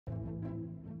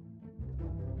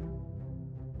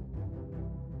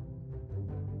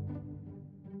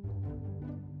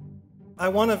I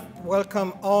want to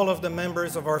welcome all of the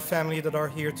members of our family that are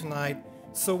here tonight.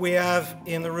 So we have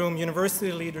in the room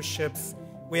university leaderships,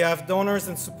 we have donors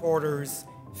and supporters,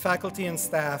 faculty and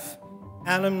staff,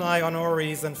 alumni,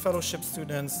 honorees, and fellowship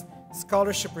students,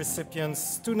 scholarship recipients,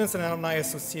 students and alumni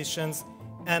associations,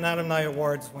 and alumni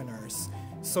awards winners.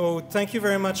 So thank you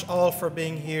very much all for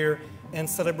being here and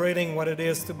celebrating what it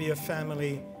is to be a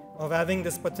family, of having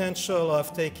this potential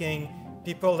of taking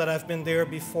people that have been there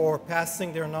before,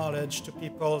 passing their knowledge to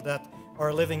people that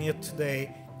are living it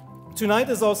today. Tonight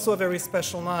is also a very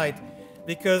special night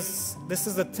because this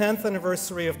is the 10th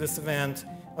anniversary of this event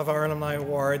of our Alumni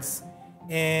Awards.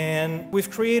 And we've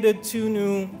created 2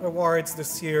 new awards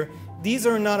this year. These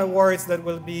are not awards that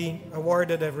will be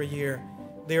awarded every year.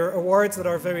 They are awards that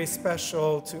are very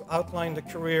special to outline the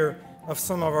career of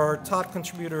some of our top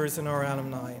contributors in our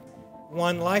alumni.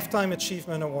 One Lifetime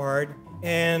Achievement Award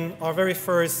and our very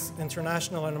first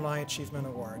International Alumni Achievement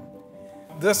Award.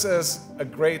 This is a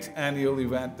great annual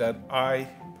event that I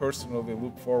personally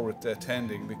look forward to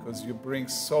attending because you bring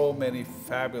so many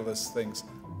fabulous things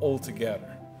all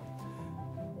together.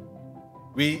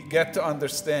 We get to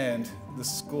understand the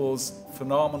school's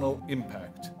phenomenal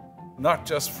impact, not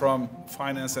just from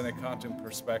finance and accounting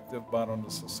perspective, but on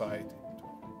the society.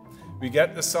 We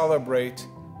get to celebrate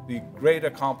the great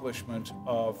accomplishment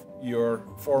of your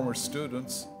former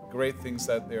students, great things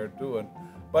that they're doing,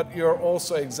 but you're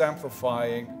also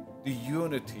exemplifying the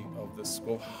unity of the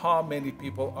school, how many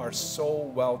people are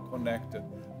so well connected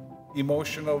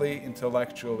emotionally,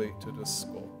 intellectually to the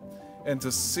school. And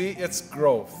to see its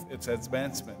growth, its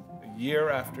advancement, year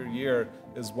after year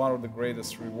is one of the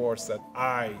greatest rewards that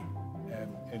I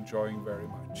am enjoying very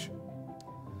much.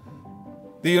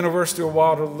 The University of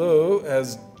Waterloo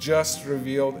has just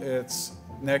revealed its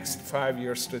next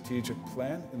 5-year strategic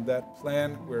plan. In that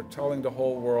plan, we're telling the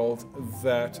whole world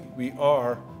that we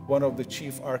are one of the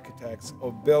chief architects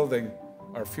of building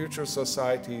our future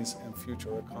societies and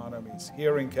future economies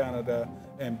here in Canada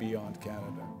and beyond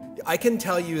Canada. I can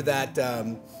tell you that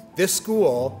this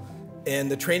school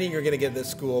and the training you're going to get at this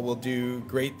school will do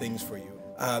great things for you.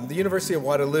 The University of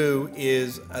Waterloo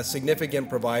is a significant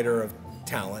provider of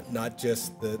talent, not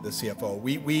just the CFO.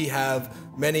 We have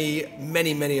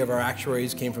many of our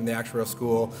actuaries came from the actuarial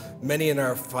school. Many in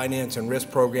our finance and risk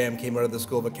program came out of the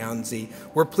School of Accountancy.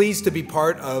 We're pleased to be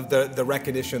part of the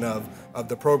recognition of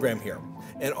the program here.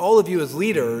 And all of you as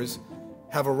leaders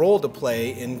have a role to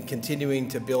play in continuing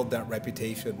to build that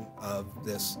reputation of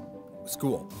this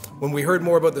school. When we heard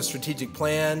more about the strategic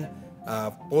plan,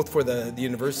 both for the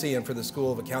university and for the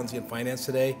School of Accountancy and Finance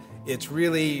today, it's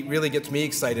really gets me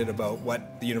excited about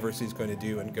what the university is going to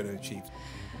do and going to achieve.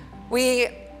 We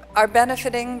are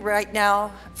benefiting right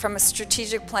now from a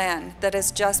strategic plan that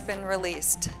has just been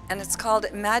released, and it's called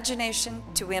Imagination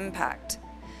to Impact.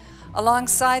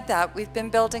 Alongside that, we've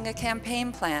been building a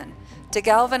campaign plan to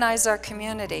galvanize our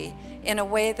community in a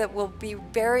way that will be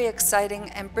very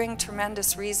exciting and bring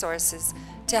tremendous resources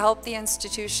to help the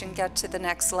institution get to the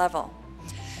next level.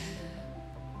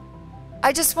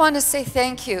 I just want to say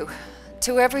thank you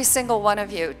to every single one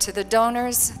of you, to the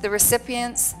donors, the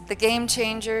recipients, the game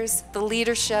changers, the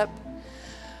leadership.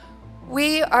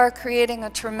 We are creating a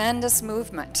tremendous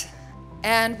movement,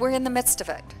 and we're in the midst of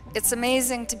it. It's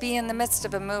amazing to be in the midst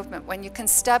of a movement when you can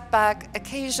step back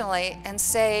occasionally and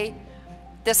say,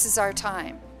 this is our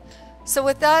time. So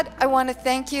with that, I want to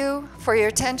thank you for your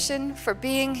attention, for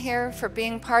being here, for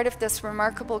being part of this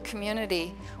remarkable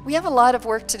community. We have a lot of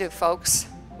work to do, folks.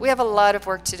 We have a lot of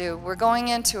work to do. We're going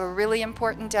into a really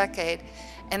important decade,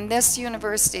 and this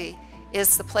university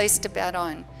is the place to bet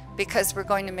on because we're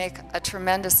going to make a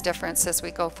tremendous difference as we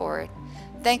go forward.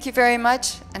 Thank you very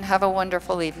much, and have a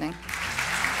wonderful evening.